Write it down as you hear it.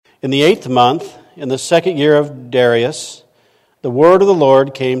In the 8th month, in the 2nd year of Darius, the word of the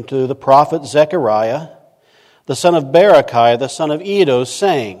Lord came to the prophet Zechariah, the son of Berechiah, the son of Iddo,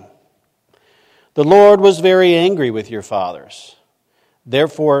 saying, The Lord was very angry with your fathers.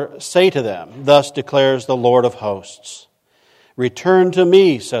 Therefore say to them, Thus declares the Lord of hosts, Return to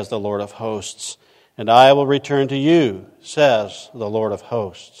me, says the Lord of hosts, and I will return to you, says the Lord of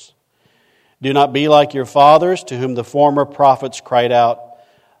hosts. Do not be like your fathers, to whom the former prophets cried out,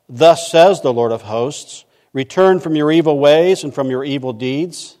 Thus says the Lord of hosts, Return from your evil ways and from your evil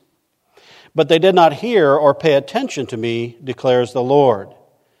deeds. But they did not hear or pay attention to me, declares the Lord.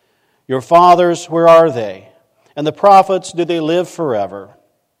 Your fathers, where are they? And the prophets, do they live forever?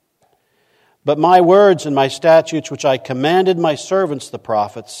 But my words and my statutes, which I commanded my servants the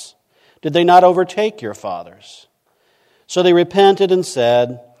prophets, did they not overtake your fathers? So they repented and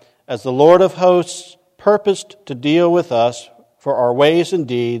said, As the Lord of hosts purposed to deal with us for our ways and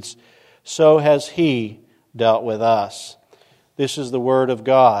deeds, so has He dealt with us. This is the word of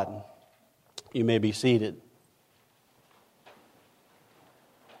God. You may be seated.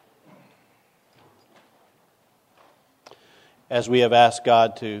 As we have asked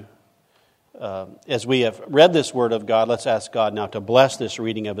God to, as we have read this word of God, let's ask God now to bless this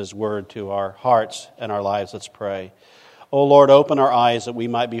reading of His word to our hearts and our lives. Let's pray. O Lord, open our eyes that we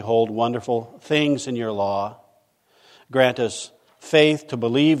might behold wonderful things in your law. Grant us faith to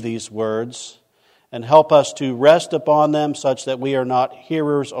believe these words, and help us to rest upon them such that we are not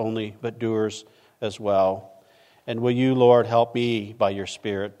hearers only, but doers as well. And will you, Lord, help me by your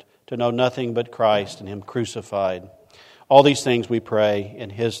Spirit to know nothing but Christ and Him crucified. All these things we pray in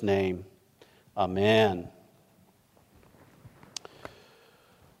His name. Amen.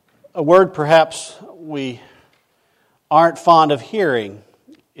 A word perhaps we aren't fond of hearing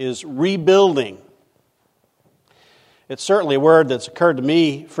is rebuilding. It's certainly a word that's occurred to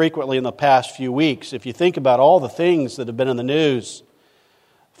me frequently in the past few weeks. If you think about all the things that have been in the news,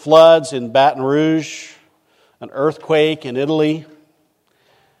 floods in Baton Rouge, an earthquake in Italy,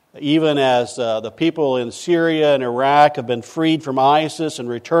 even as the people in Syria and Iraq have been freed from ISIS and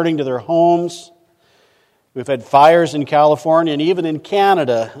returning to their homes. We've had fires in California and even in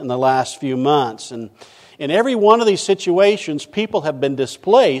Canada in the last few months. And in every one of these situations, people have been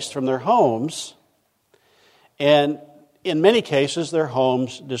displaced from their homes, and in many cases, their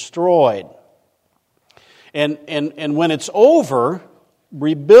homes destroyed. And when it's over,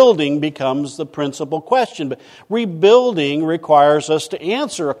 rebuilding becomes the principal question. But rebuilding requires us to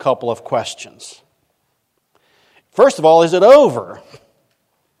answer a couple of questions. First of all, is it over?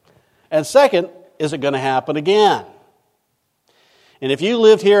 And second, is it going to happen again? And if you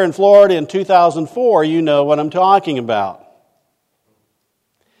lived here in Florida in 2004, you know what I'm talking about.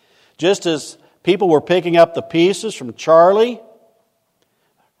 Just as people were picking up the pieces from Charlie,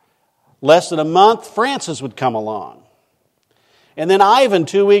 less than a month, Francis would come along. And then Ivan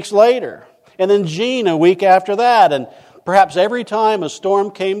 2 weeks later. And then Gene a week after that. And perhaps every time a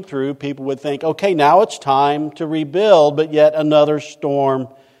storm came through, people would think, okay, now it's time to rebuild, but yet another storm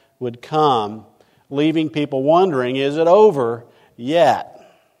would come, leaving people wondering, is it over yet?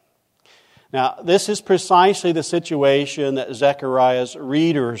 Now, this is precisely the situation that Zechariah's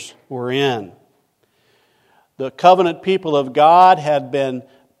readers were in. The covenant people of God had been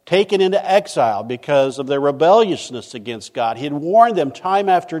taken into exile because of their rebelliousness against God. He had warned them time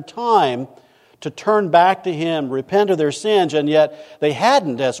after time to turn back to Him, repent of their sins, and yet they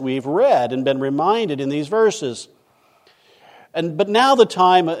hadn't, as we've read and been reminded in these verses. But now the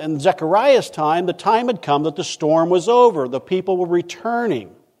time, in Zechariah's time, the time had come that the storm was over. The people were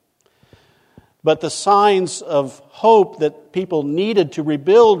returning. But the signs of hope that people needed to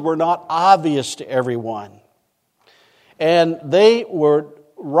rebuild were not obvious to everyone. And they were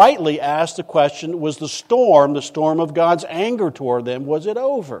rightly asked the question, was the storm of God's anger toward them, was it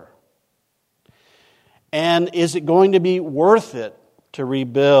over? And is it going to be worth it to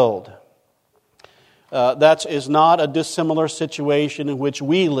rebuild? That is not a dissimilar situation in which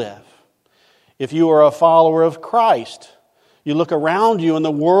we live. If you are a follower of Christ, you look around you and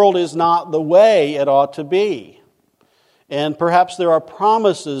the world is not the way it ought to be. And perhaps there are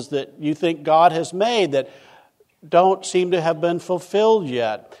promises that you think God has made that don't seem to have been fulfilled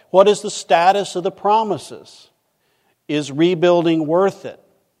yet. What is the status of the promises? Is rebuilding worth it?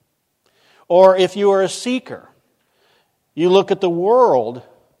 Or if you are a seeker, you look at the world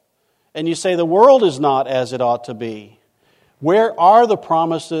and you say the world is not as it ought to be. Where are the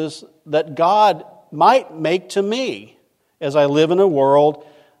promises that God might make to me as I live in a world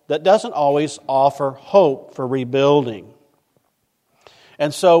that doesn't always offer hope for rebuilding?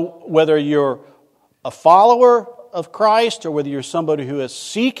 And so whether you're a follower of Christ or whether you're somebody who is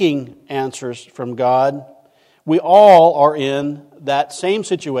seeking answers from God, we all are in that same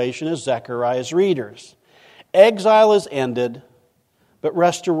situation as Zechariah's readers. Exile is ended, but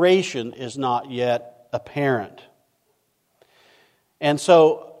restoration is not yet apparent. And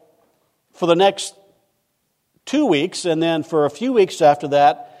so, for the next 2 weeks, and then for a few weeks after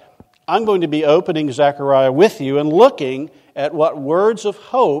that, I'm going to be opening Zechariah with you and looking at what words of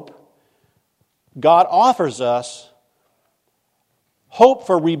hope God offers us. Hope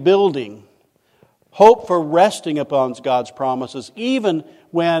for rebuilding, hope for resting upon God's promises, even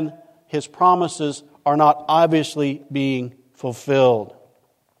when His promises are not obviously being fulfilled.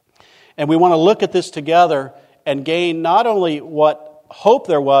 And we want to look at this together and gain not only what hope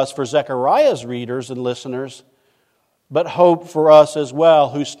there was for Zechariah's readers and listeners, but hope for us as well,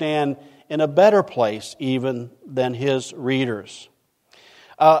 who stand in a better place even than his readers.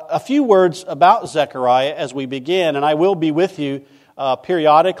 A few words about Zechariah as we begin, and I will be with you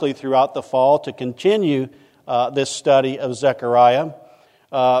periodically throughout the fall to continue this study of Zechariah.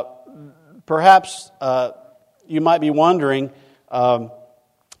 Perhaps you might be wondering,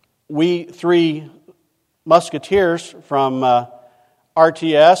 we three musketeers from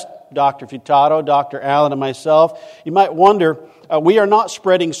RTS, Dr. Futato, Dr. Allen, and myself, you might wonder, we are not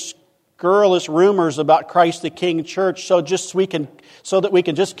spreading scurrilous rumors about Christ the King Church so that we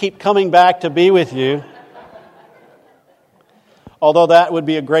can just keep coming back to be with you. Although that would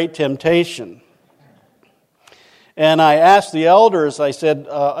be a great temptation. And I asked the elders, I said,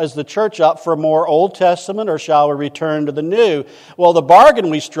 is the church up for more Old Testament or shall we return to the New? Well, the bargain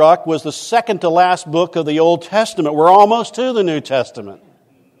we struck was the second to last book of the Old Testament. We're almost to the New Testament.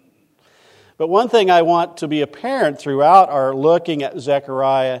 But one thing I want to be apparent throughout our looking at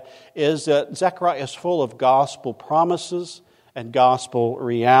Zechariah is that Zechariah is full of gospel promises and gospel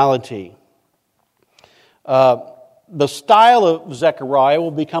reality. The style of Zechariah will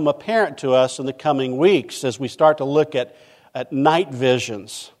become apparent to us in the coming weeks as we start to look at night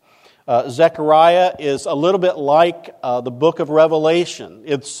visions. Zechariah is a little bit like the book of Revelation.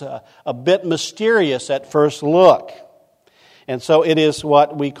 It's a bit mysterious at first look. And so it is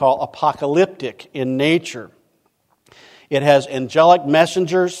what we call apocalyptic in nature. It has angelic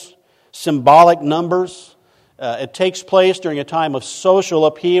messengers, symbolic numbers. It takes place during a time of social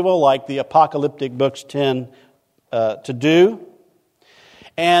upheaval like the apocalyptic books tend to do.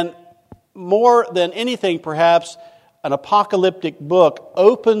 And more than anything, perhaps, an apocalyptic book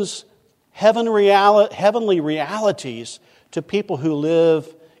opens heavenly realities to people who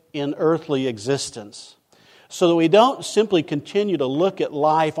live in earthly existence, so that we don't simply continue to look at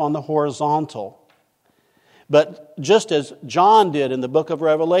life on the horizontal, but just as John did in the book of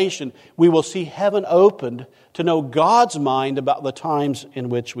Revelation, we will see heaven opened to know God's mind about the times in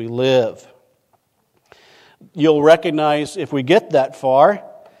which we live. You'll recognize, if we get that far,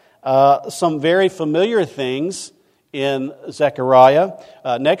 some very familiar things in Zechariah.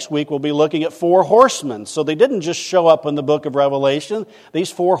 Next week we'll be looking at 4 horsemen. So they didn't just show up in the book of Revelation.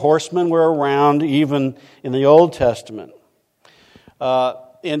 These 4 horsemen were around even in the Old Testament.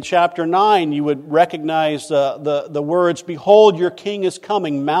 In chapter 9 you would recognize the words, "Behold, your king is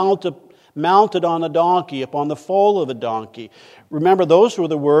coming, mounted on a donkey, upon the foal of a donkey." Remember, those were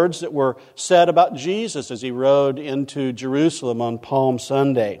the words that were said about Jesus as he rode into Jerusalem on Palm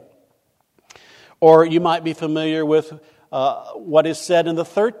Sunday. Or you might be familiar with what is said in the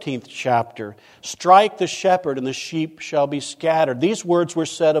 13th chapter, "Strike the shepherd and the sheep shall be scattered." These words were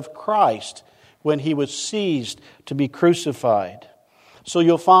said of Christ when he was seized to be crucified. So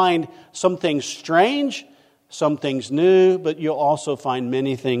you'll find some things strange, some things new, but you'll also find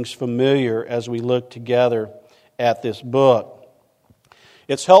many things familiar as we look together at this book.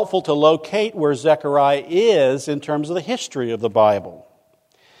 It's helpful to locate where Zechariah is in terms of the history of the Bible.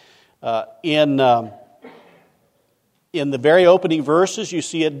 In the very opening verses, you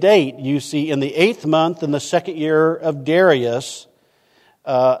see a date. You see in the 8th month in the 2nd year of Darius.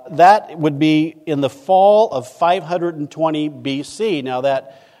 That would be in the fall of 520 BC. Now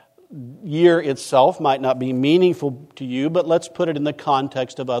that year itself might not be meaningful to you, but let's put it in the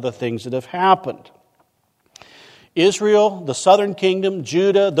context of other things that have happened. Israel, the southern kingdom,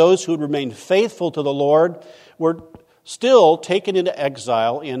 Judah, those who had remained faithful to the Lord, were still taken into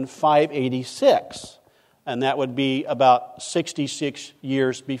exile in 586. And that would be about 66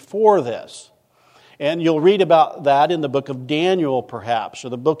 years before this. And you'll read about that in the book of Daniel, perhaps, or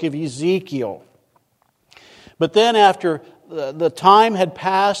the book of Ezekiel. But then after the time had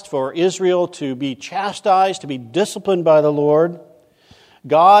passed for Israel to be chastised, to be disciplined by the Lord,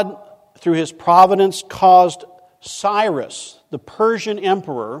 God, through His providence, caused Cyrus, the Persian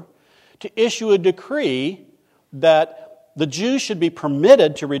emperor, to issue a decree that the Jews should be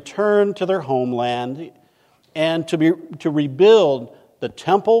permitted to return to their homeland and to rebuild the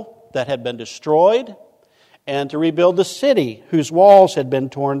temple that had been destroyed and to rebuild the city whose walls had been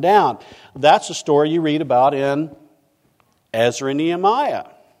torn down. That's a story you read about in Ezra and Nehemiah.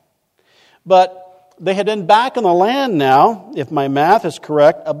 But they had been back in the land now, if my math is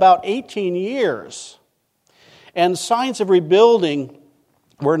correct, about 18 years. And signs of rebuilding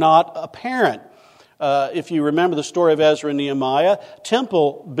were not apparent. If you remember the story of Ezra and Nehemiah,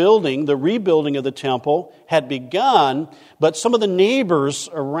 temple building, the rebuilding of the temple had begun, but some of the neighbors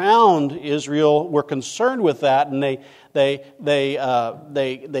around Israel were concerned with that, and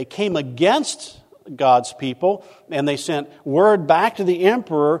they came against God's people, and they sent word back to the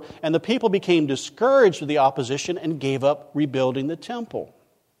emperor, and the people became discouraged with the opposition and gave up rebuilding the temple.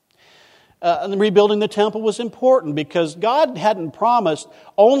 And rebuilding the temple was important because God hadn't promised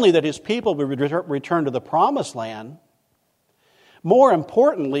only that His people would return to the promised land. More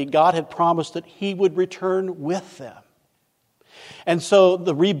importantly, God had promised that He would return with them. And so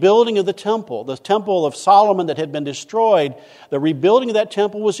the rebuilding of the temple of Solomon that had been destroyed, the rebuilding of that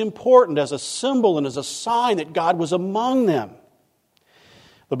temple was important as a symbol and as a sign that God was among them.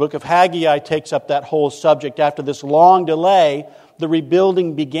 The book of Haggai takes up that whole subject. After this long delay, the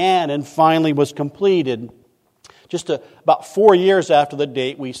rebuilding began and finally was completed just about 4 years after the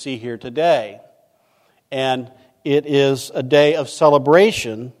date we see here today. And it is a day of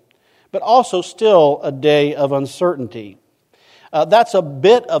celebration, but also still a day of uncertainty. That's a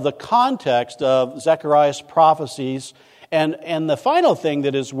bit of the context of Zechariah's prophecies. And the final thing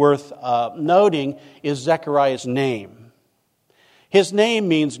that is worth noting is Zechariah's name. His name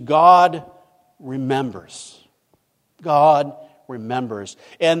means God remembers. God remembers.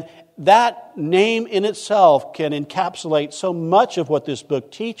 And that name in itself can encapsulate so much of what this book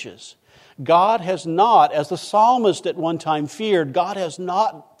teaches. God has not, as the psalmist at one time feared, God has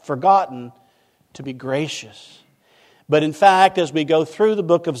not forgotten to be gracious. But in fact, as we go through the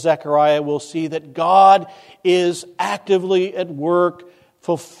book of Zechariah, we'll see that God is actively at work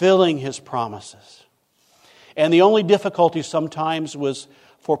fulfilling His promises. And the only difficulty sometimes was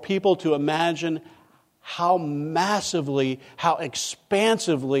for people to imagine how massively, how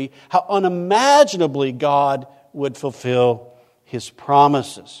expansively, how unimaginably God would fulfill His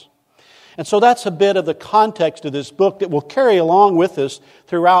promises. And so that's a bit of the context of this book that we'll carry along with us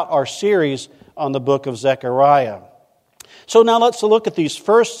throughout our series on the book of Zechariah. So now let's look at these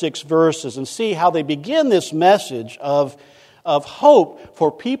first 6 verses and see how they begin this message of hope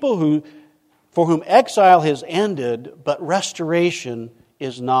for people for whom exile has ended, but restoration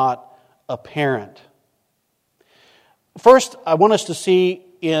is not apparent. First, I want us to see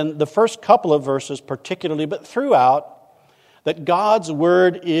in the first couple of verses particularly, but throughout, that God's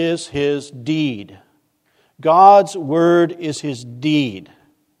word is His deed. God's word is His deed.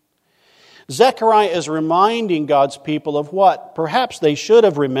 Zechariah is reminding God's people of what perhaps they should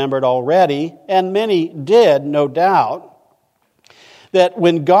have remembered already, and many did, no doubt, that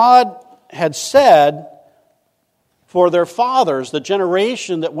when God had said for their fathers, the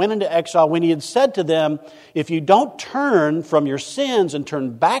generation that went into exile, when He had said to them, if you don't turn from your sins and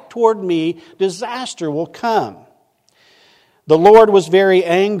turn back toward me, disaster will come. The Lord was very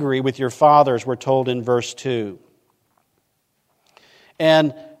angry with your fathers, we're told in verse 2.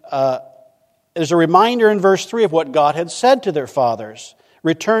 And there's a reminder in verse 3 of what God had said to their fathers.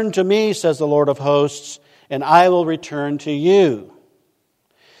 Return to me, says the Lord of hosts, and I will return to you.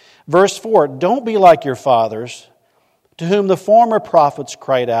 Verse 4, don't be like your fathers, to whom the former prophets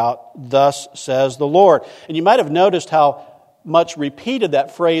cried out, thus says the Lord. And you might have noticed how much repeated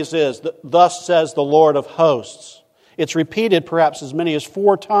that phrase is, thus says the Lord of hosts. It's repeated perhaps as many as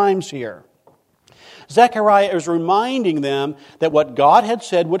 4 times here. Zechariah is reminding them that what God had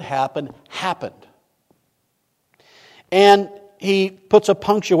said would happen, happened. And he puts a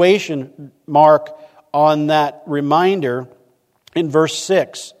punctuation mark on that reminder in verse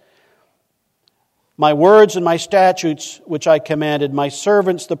 6. My words and my statutes which I commanded my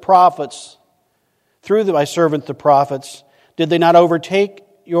servants the prophets, through my servant the prophets, did they not overtake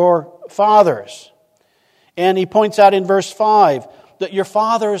your fathers? And he points out in verse 5 that your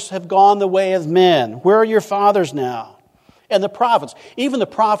fathers have gone the way of men. Where are your fathers now? And the prophets, even the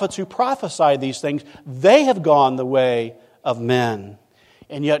prophets who prophesied these things, they have gone the way of men.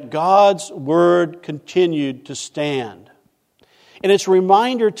 And yet God's word continued to stand. And it's a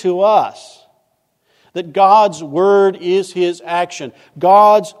reminder to us that God's word is His action.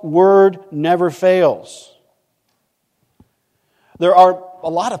 God's word never fails. There are a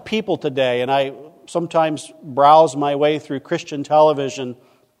lot of people today, and I sometimes browse my way through Christian television.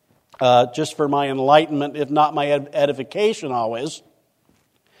 just for my enlightenment, if not my edification always.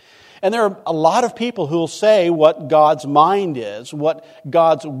 And there are a lot of people who will say what God's mind is, what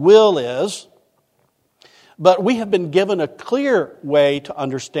God's will is. But we have been given a clear way to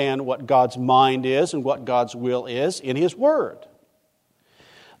understand what God's mind is and what God's will is in His Word.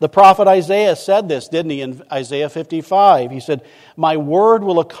 The prophet Isaiah said this, didn't he, in Isaiah 55? He said, "My word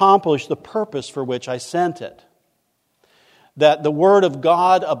will accomplish the purpose for which I sent it." That the Word of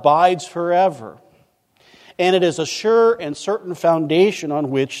God abides forever. And it is a sure and certain foundation on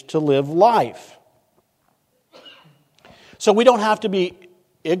which to live life. So we don't have to be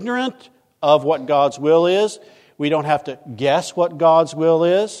ignorant of what God's will is. We don't have to guess what God's will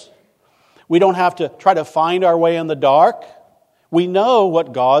is. We don't have to try to find our way in the dark. We know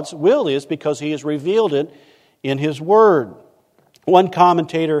what God's will is because He has revealed it in His Word. One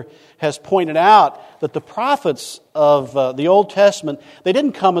commentator has pointed out that the prophets of the Old Testament, they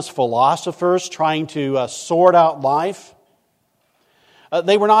didn't come as philosophers trying to sort out life.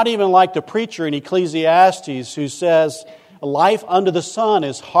 They were not even like the preacher in Ecclesiastes who says, life under the sun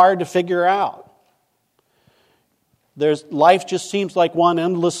is hard to figure out. Life just seems like one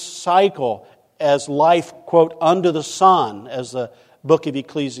endless cycle as life, quote, under the sun, as the book of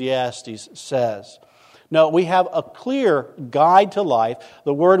Ecclesiastes says. No, we have a clear guide to life,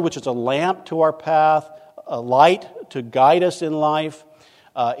 the Word which is a lamp to our path, a light to guide us in life.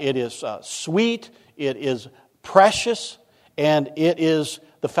 It is sweet, it is precious, and it is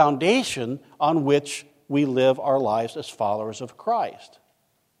the foundation on which we live our lives as followers of Christ.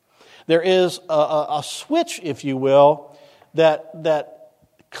 There is a switch, if you will, that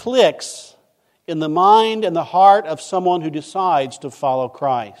clicks in the mind and the heart of someone who decides to follow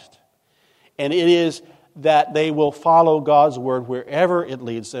Christ. And it is that they will follow God's Word wherever it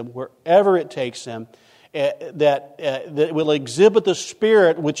leads them, wherever it takes them, that it will exhibit the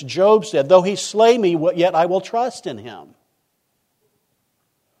spirit which Job said, "Though He slay me, yet I will trust in Him."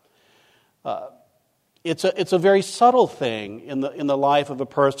 It's a very subtle thing in the life of a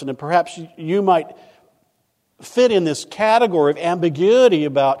person, and perhaps you might fit in this category of ambiguity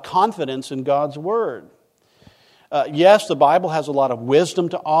about confidence in God's Word. Yes, the Bible has a lot of wisdom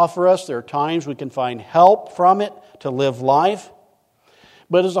to offer us. There are times we can find help from it to live life.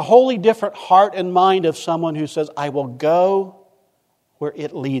 But it's a wholly different heart and mind of someone who says, "I will go where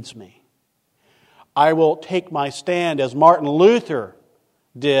it leads me. I will take my stand," as Martin Luther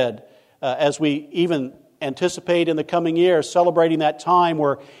did, as we even anticipate in the coming years, celebrating that time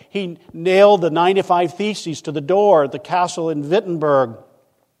where he nailed the 95 Theses to the door at the castle in Wittenberg.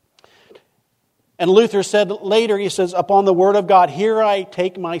 And Luther said later, he says, "Upon the Word of God, here I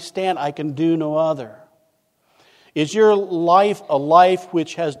take my stand, I can do no other." Is your life a life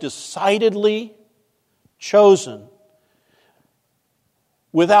which has decidedly chosen,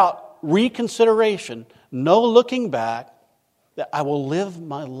 without reconsideration, no looking back, that I will live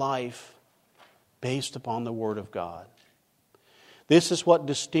my life based upon the Word of God? This is what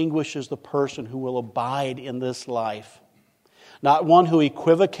distinguishes the person who will abide in this life. Not one who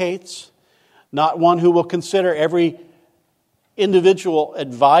equivocates, not one who will consider every individual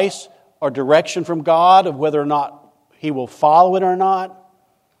advice or direction from God of whether or not he will follow it or not.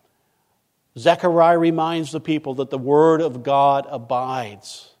 Zechariah reminds the people that the Word of God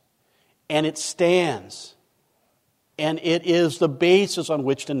abides, and it stands, and it is the basis on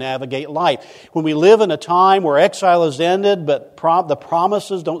which to navigate life. When we live in a time where exile is ended, but the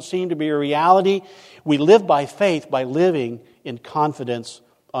promises don't seem to be a reality, we live by faith by living in confidence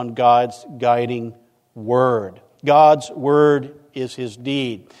on God's guiding Word. God's Word is His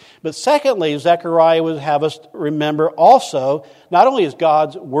deed. But secondly, Zechariah would have us remember also, not only is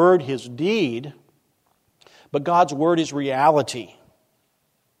God's Word His deed, but God's Word is reality.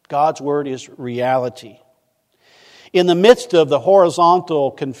 God's Word is reality. In the midst of the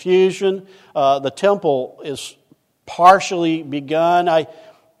horizontal confusion, the temple is partially begun.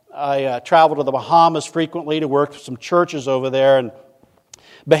 I travel to the Bahamas frequently to work with some churches over there, and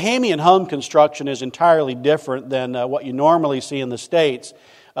Bahamian home construction is entirely different than what you normally see in the States.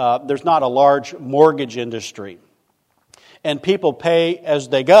 There's not a large mortgage industry, and people pay as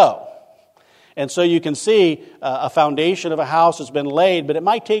they go. And so you can see a foundation of a house has been laid, but it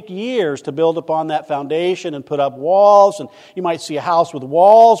might take years to build upon that foundation and put up walls. And you might see a house with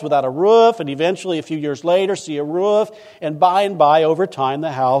walls without a roof, and eventually a few years later see a roof, and by over time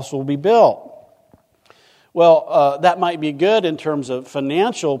the house will be built. Well, that might be good in terms of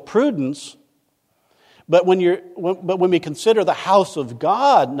financial prudence, but when we consider the house of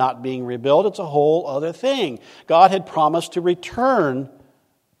God not being rebuilt, it's a whole other thing. God had promised to return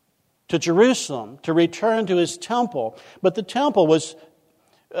to Jerusalem, to return to His temple, but the temple was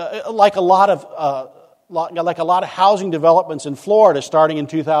like a lot of housing developments in Florida starting in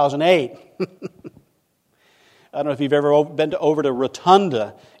 2008. I don't know if you've ever been over to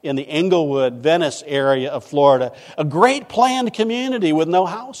Rotunda in the Englewood, Venice area of Florida. A great planned community with no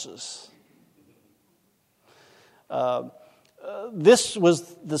houses. This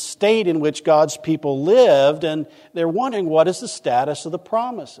was the state in which God's people lived, and they're wondering, what is the status of the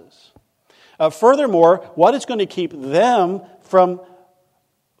promises? Furthermore, what is going to keep them from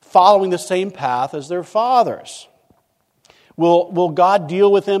following the same path as their fathers? Will God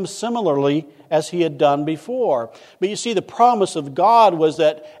deal with them similarly as He had done before? But you see, the promise of God was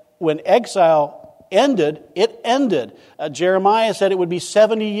that when exile ended, it ended. Jeremiah said it would be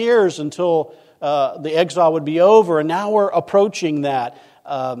 70 years until the exile would be over, and now we're approaching that.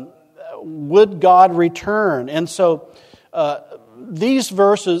 Would God return? And so these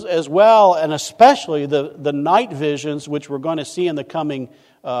verses as well, and especially the night visions, which we're going to see in the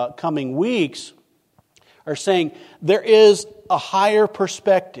coming weeks, are saying there is a higher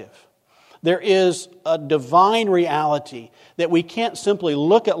perspective. There is a divine reality that we can't simply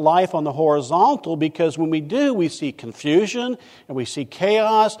look at life on the horizontal, because when we do, we see confusion and we see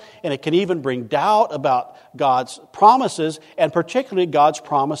chaos, and it can even bring doubt about God's promises, and particularly God's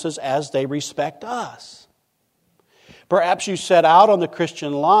promises as they respect us. Perhaps you set out on the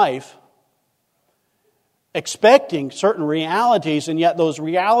Christian life expecting certain realities, and yet those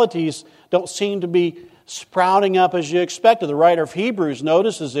realities don't seem to be sprouting up as you expected. The writer of Hebrews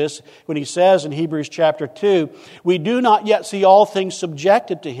notices this when he says in Hebrews chapter 2, "We do not yet see all things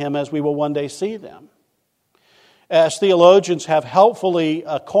subjected to Him as we will one day see them." As theologians have helpfully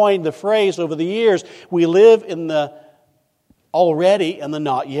coined the phrase over the years, we live in the already and the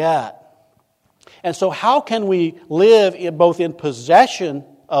not yet. And so how can we live both in possession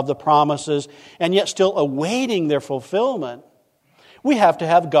of the promises and yet still awaiting their fulfillment? We have to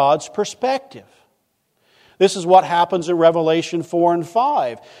have God's perspective. This is what happens in Revelation 4 and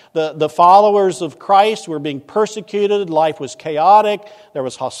 5. The followers of Christ were being persecuted. Life was chaotic. There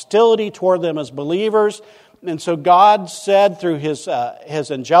was hostility toward them as believers. And so God said through His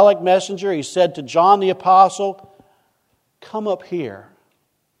angelic messenger, He said to John the Apostle, "Come up here.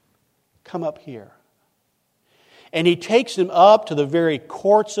 Come up here." And He takes him up to the very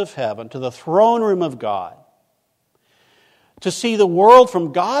courts of heaven, to the throne room of God, to see the world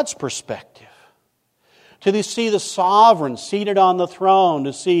from God's perspective, to see the sovereign seated on the throne,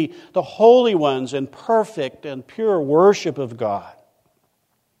 to see the holy ones in perfect and pure worship of God.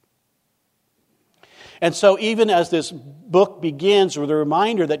 And so even as this book begins with a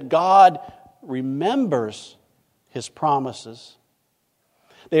reminder that God remembers His promises,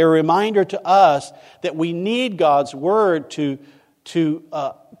 they are a reminder to us that we need God's Word to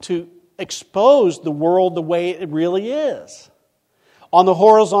expose the world the way it really is. On the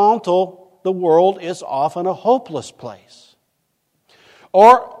horizontal, the world is often a hopeless place.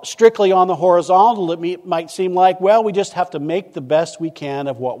 Or strictly on the horizontal, it might seem like, well, we just have to make the best we can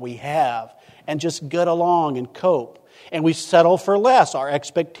of what we have and just get along and cope. And we settle for less. Our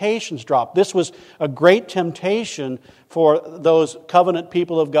expectations drop. This was a great temptation for those covenant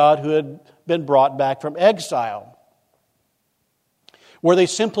people of God who had been brought back from exile. Were they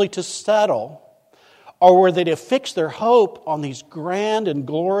simply to settle, or were they to fix their hope on these grand and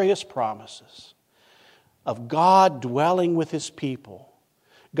glorious promises of God dwelling with His people,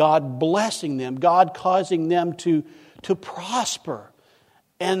 God blessing them, God causing them to prosper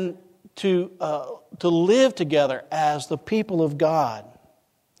and to live together as the people of God?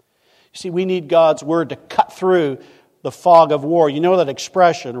 You see, we need God's Word to cut through the fog of war. You know that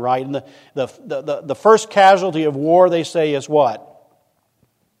expression, right? And the first casualty of war, they say, is what?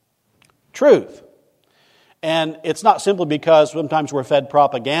 Truth. And it's not simply because sometimes we're fed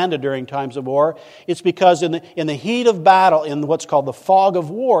propaganda during times of war. It's because in the heat of battle, in what's called the fog of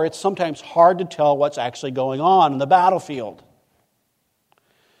war, it's sometimes hard to tell what's actually going on in the battlefield.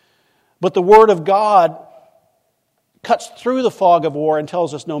 But the Word of God cuts through the fog of war and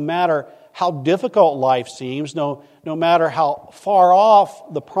tells us no matter how difficult life seems, no matter how far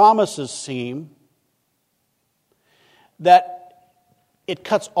off the promises seem, that it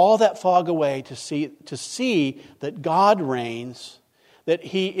cuts all that fog away to see that God reigns, that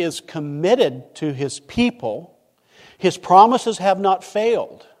He is committed to His people. His promises have not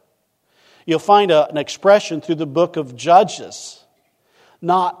failed. You'll find an expression through the book of Judges.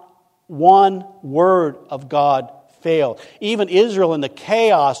 Not one word of God failed. Even Israel, in the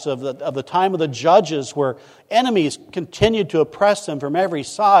chaos of the time of the Judges, where enemies continued to oppress them from every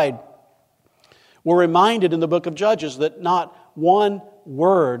side, were reminded in the book of Judges that not one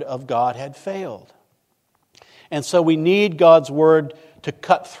word of God had failed. And so we need God's Word to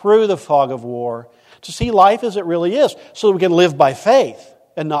cut through the fog of war, to see life as it really is, so that we can live by faith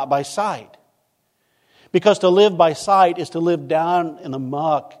and not by sight. Because to live by sight is to live down in the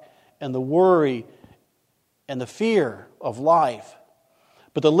muck and the worry and the fear of life.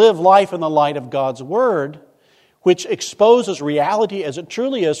 But to live life in the light of God's Word, which exposes reality as it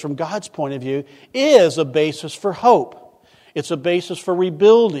truly is from God's point of view, is a basis for hope. It's a basis for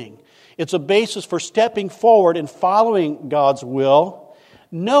rebuilding. It's a basis for stepping forward and following God's will,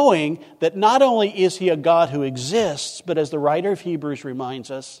 knowing that not only is He a God who exists, but as the writer of Hebrews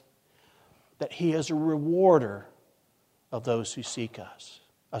reminds us, that He is a rewarder of those who seek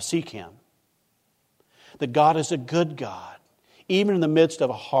Him. That God is a good God, even in the midst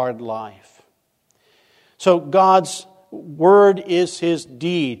of a hard life. So God's Word is His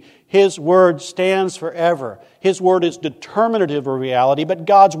deed. His Word stands forever. His Word is determinative of reality, but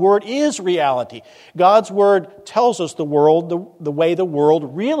God's Word is reality. God's Word tells us the world, the way the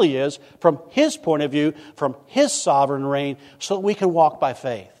world really is from His point of view, from His sovereign reign, so that we can walk by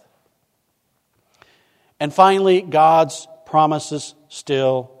faith. And finally, God's promises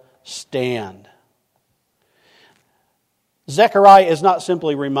still stand. Zechariah is not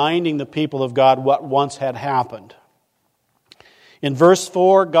simply reminding the people of God what once had happened. In verse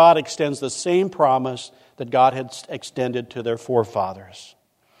 4, God extends the same promise that God had extended to their forefathers.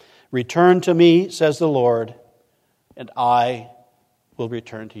 Return to me, says the Lord, and I will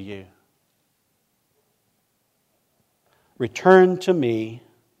return to you. Return to me,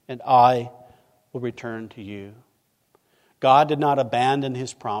 and I will return to you. God did not abandon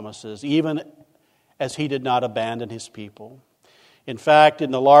His promises, even as He did not abandon His people. In fact,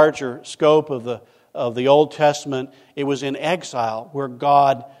 in the larger scope of the Old Testament, it was in exile where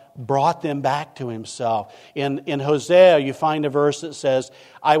God brought them back to Himself. In Hosea, you find a verse that says,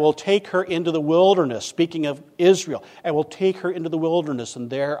 I will take her into the wilderness, speaking of Israel. I will take her into the wilderness, and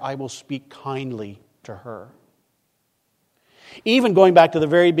there I will speak kindly to her. Even going back to the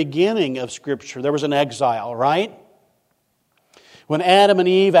very beginning of Scripture, there was an exile, right? When Adam and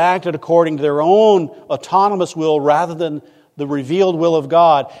Eve acted according to their own autonomous will rather than the revealed will of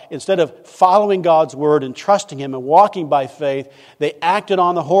God, instead of following God's Word and trusting Him and walking by faith, they acted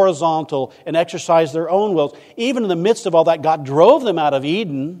on the horizontal and exercised their own wills. Even in the midst of all that, God drove them out of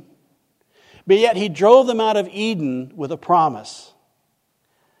Eden, but yet He drove them out of Eden with a promise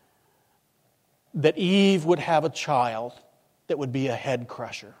that Eve would have a child that would be a head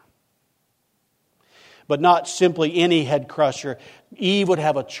crusher. But not simply any head crusher. Eve would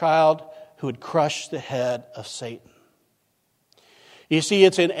have a child who would crush the head of Satan. You see,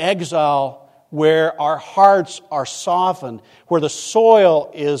 it's in exile where our hearts are softened, where the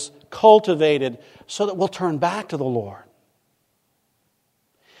soil is cultivated so that we'll turn back to the Lord.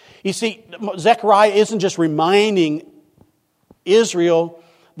 You see, Zechariah isn't just reminding Israel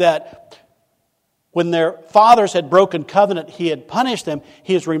that when their fathers had broken covenant, He had punished them.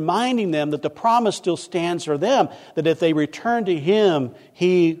 He is reminding them that the promise still stands for them, that if they return to Him,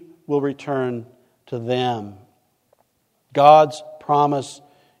 He will return to them. God's promise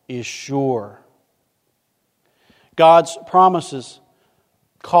is sure. God's promises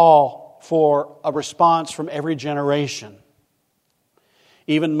call for a response from every generation.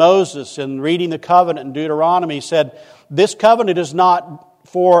 Even Moses, in reading the covenant in Deuteronomy, said, this covenant is not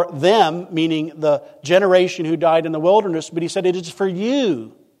for them, meaning the generation who died in the wilderness, but he said it is for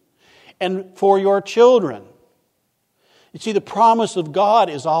you and for your children. You see, the promise of God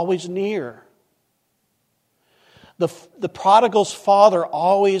is always near. The prodigal's father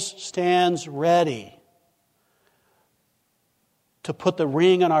always stands ready to put the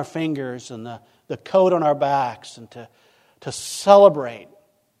ring on our fingers and the coat on our backs and to celebrate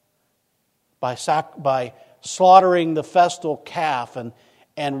by slaughtering the festal calf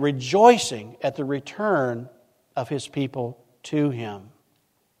and rejoicing at the return of His people to Him.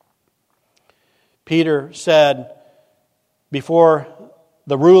 Peter said before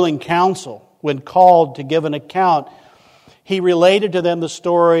the ruling council, when called to give an account, he related to them the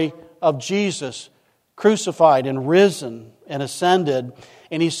story of Jesus crucified and risen and ascended.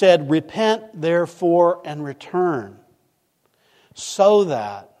 And he said, repent therefore and return, so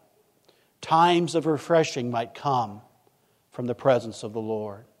that times of refreshing might come from the presence of the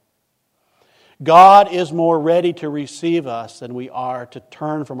Lord. God is more ready to receive us than we are to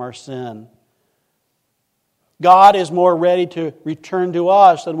turn from our sin. God is more ready to return to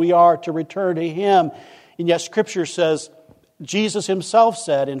us than we are to return to Him. And yet Scripture says, Jesus Himself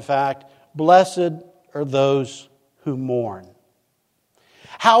said, in fact, blessed are those who mourn.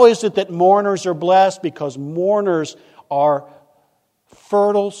 How is it that mourners are blessed? Because mourners are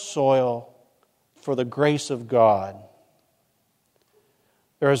fertile soil for the grace of God.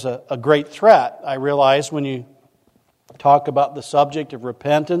 There's a great threat, I realize, when you talk about the subject of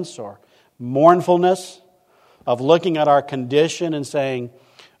repentance or mournfulness, of looking at our condition and saying,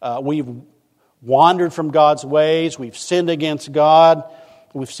 we've wandered from God's ways, we've sinned against God,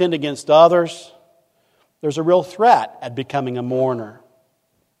 we've sinned against others. There's a real threat at becoming a mourner,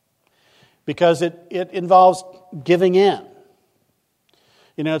 because it involves giving in.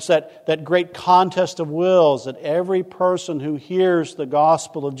 You know, it's that great contest of wills that every person who hears the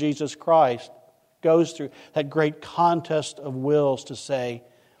gospel of Jesus Christ goes through, that great contest of wills to say,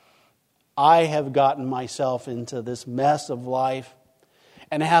 I have gotten myself into this mess of life,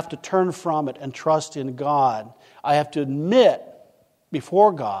 and I have to turn from it and trust in God. I have to admit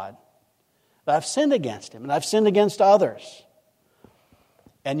before God that I've sinned against Him and I've sinned against others.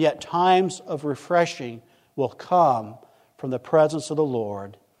 And yet times of refreshing will come from the presence of the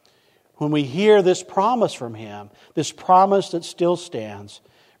Lord when we hear this promise from Him, this promise that still stands.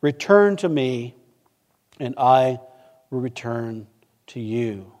 Return to me, and I will return to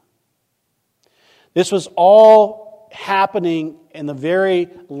you. This was all happening in the very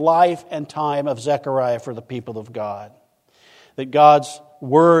life and time of Zechariah for the people of God. That God's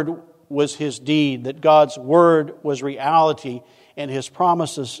word was his deed, that God's word was reality, and His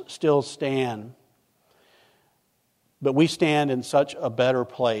promises still stand. But we stand in such a better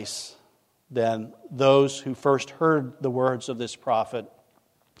place than those who first heard the words of this prophet,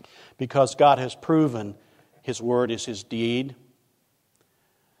 because God has proven His word is His deed.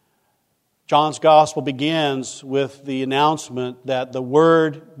 John's Gospel begins with the announcement that the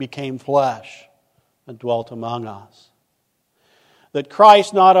Word became flesh and dwelt among us. That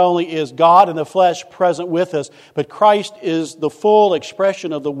Christ not only is God in the flesh present with us, but Christ is the full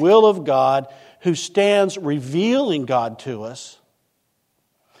expression of the will of God, who stands revealing God to us,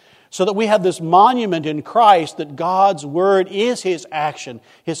 so that we have this monument in Christ that God's Word is His action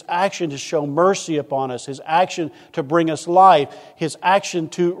to show mercy upon us, His action to bring us life, His action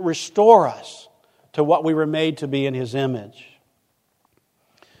to restore us to what we were made to be in His image.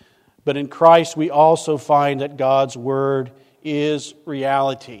 But in Christ we also find that God's Word is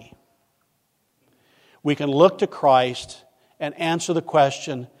reality. We can look to Christ and answer the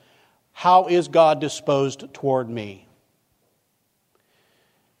question, how is God disposed toward me?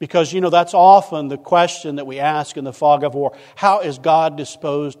 Because, that's often the question that we ask in the fog of war. How is God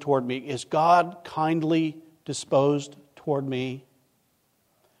disposed toward me? Is God kindly disposed toward me?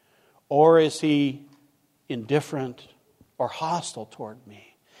 Or is He indifferent or hostile toward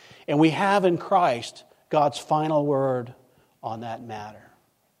me? And we have in Christ God's final word on that matter.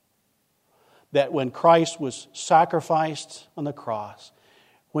 That when Christ was sacrificed on the cross,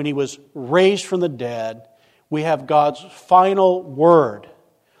 when He was raised from the dead, we have God's final word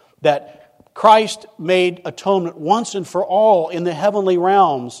that Christ made atonement once and for all in the heavenly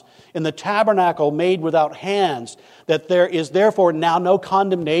realms, in the tabernacle made without hands, that there is therefore now no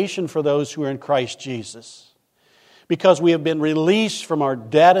condemnation for those who are in Christ Jesus. Because we have been released from our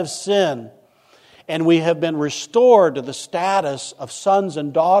debt of sin, and we have been restored to the status of sons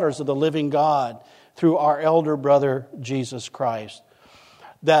and daughters of the living God through our elder brother Jesus Christ.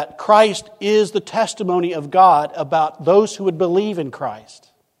 That Christ is the testimony of God about those who would believe in Christ.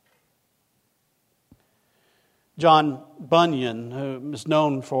 John Bunyan, who is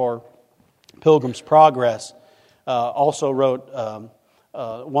known for Pilgrim's Progress, also wrote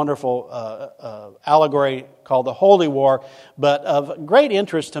a wonderful allegory called The Holy War. But of great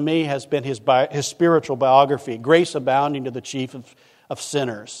interest to me has been his spiritual biography, Grace Abounding to the Chief of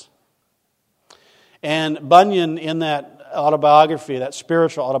Sinners. And Bunyan, in that autobiography, that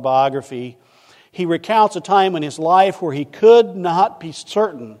spiritual autobiography, he recounts a time in his life where he could not be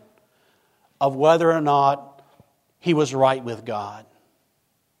certain of whether or not he was right with God.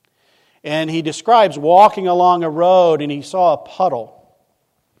 And he describes walking along a road and he saw a puddle.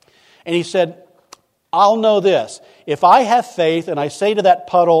 And he said, I'll know this. If I have faith and I say to that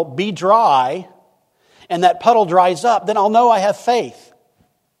puddle, be dry, and that puddle dries up, then I'll know I have faith.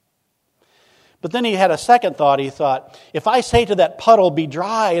 But then he had a second thought. He thought, if I say to that puddle, be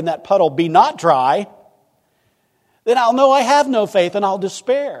dry, and that puddle be not dry, then I'll know I have no faith and I'll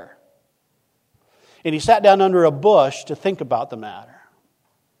despair. And he sat down under a bush to think about the matter.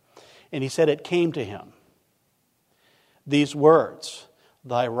 And he said it came to him, these words,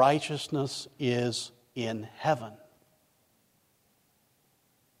 thy righteousness is in heaven.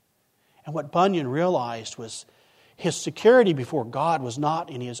 And what Bunyan realized was his security before God was not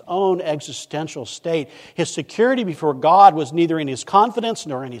in his own existential state. His security before God was neither in his confidence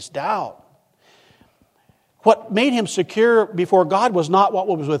nor in his doubt. What made him secure before God was not what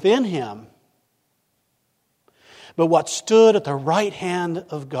was within him, but what stood at the right hand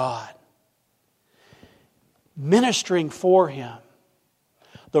of God, ministering for him,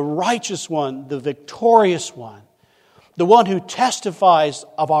 the righteous one, the victorious one, the one who testifies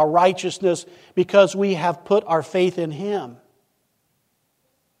of our righteousness because we have put our faith in him.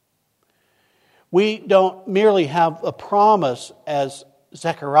 We don't merely have a promise as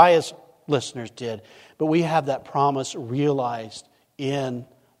Zechariah's listeners did, but we have that promise realized in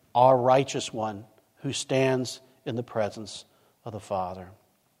our righteous one who stands in the presence of the Father.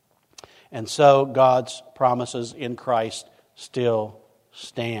 And so God's promises in Christ still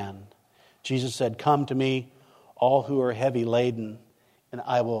stand. Jesus said, "Come to me, all who are heavy laden, and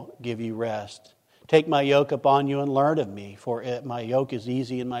I will give you rest. Take my yoke upon you and learn of me, for my yoke is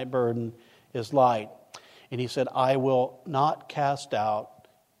easy and my burden is light." And he said, "I will not cast out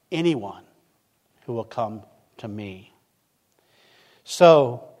anyone who will come to me."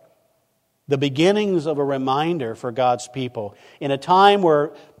 So, the beginnings of a reminder for God's people in a time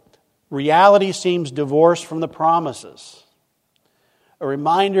where reality seems divorced from the promises. A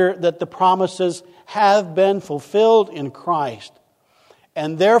reminder that the promises have been fulfilled in Christ,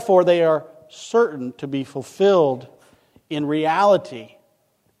 and therefore they are certain to be fulfilled in reality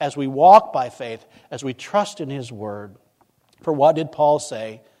as we walk by faith, as we trust in His Word. For what did Paul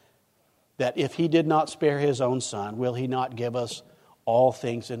say? That if He did not spare His own Son, will He not give us all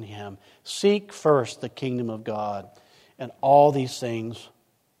things in Him? Seek first the kingdom of God, and all these things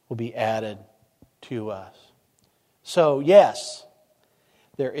will be added to us. So, yes,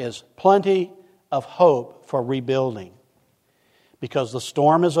 there is plenty of hope for rebuilding because the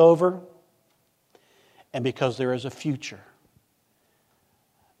storm is over and because there is a future.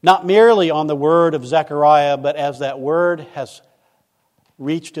 Not merely on the word of Zechariah, but as that word has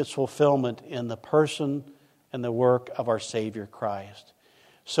reached its fulfillment in the person and the work of our Savior Christ.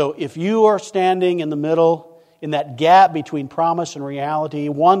 So if you are standing in the middle, in that gap between promise and reality,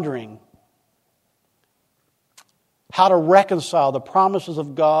 wondering how to reconcile the promises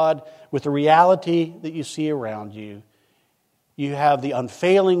of God with the reality that you see around you, you have the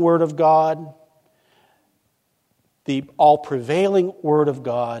unfailing Word of God, the all-prevailing Word of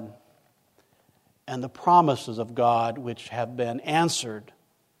God, and the promises of God which have been answered,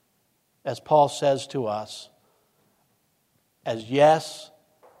 as Paul says to us, as yes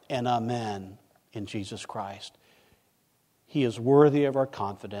and amen in Jesus Christ. He is worthy of our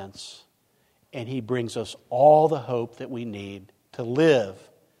confidence, and He brings us all the hope that we need to live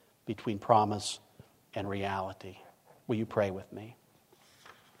between promise and reality. Will you pray with me?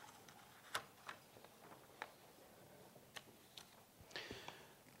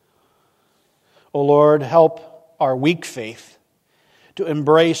 O Lord, help our weak faith to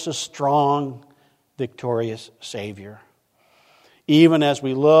embrace a strong, victorious Savior. Even as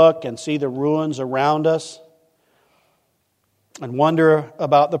we look and see the ruins around us and wonder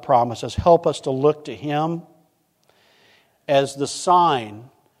about the promises, help us to look to Him as the sign,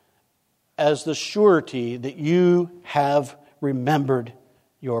 as the surety that You have remembered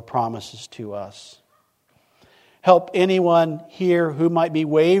Your promises to us. Help anyone here who might be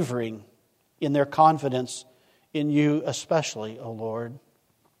wavering in their confidence in You especially, O Lord.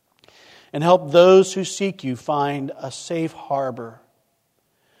 And help those who seek You find a safe harbor,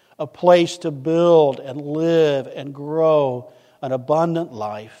 a place to build and live and grow an abundant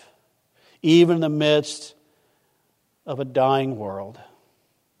life, even in the midst of a dying world.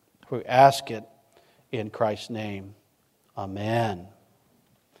 We ask it in Christ's name. Amen.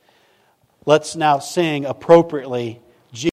 Let's now sing appropriately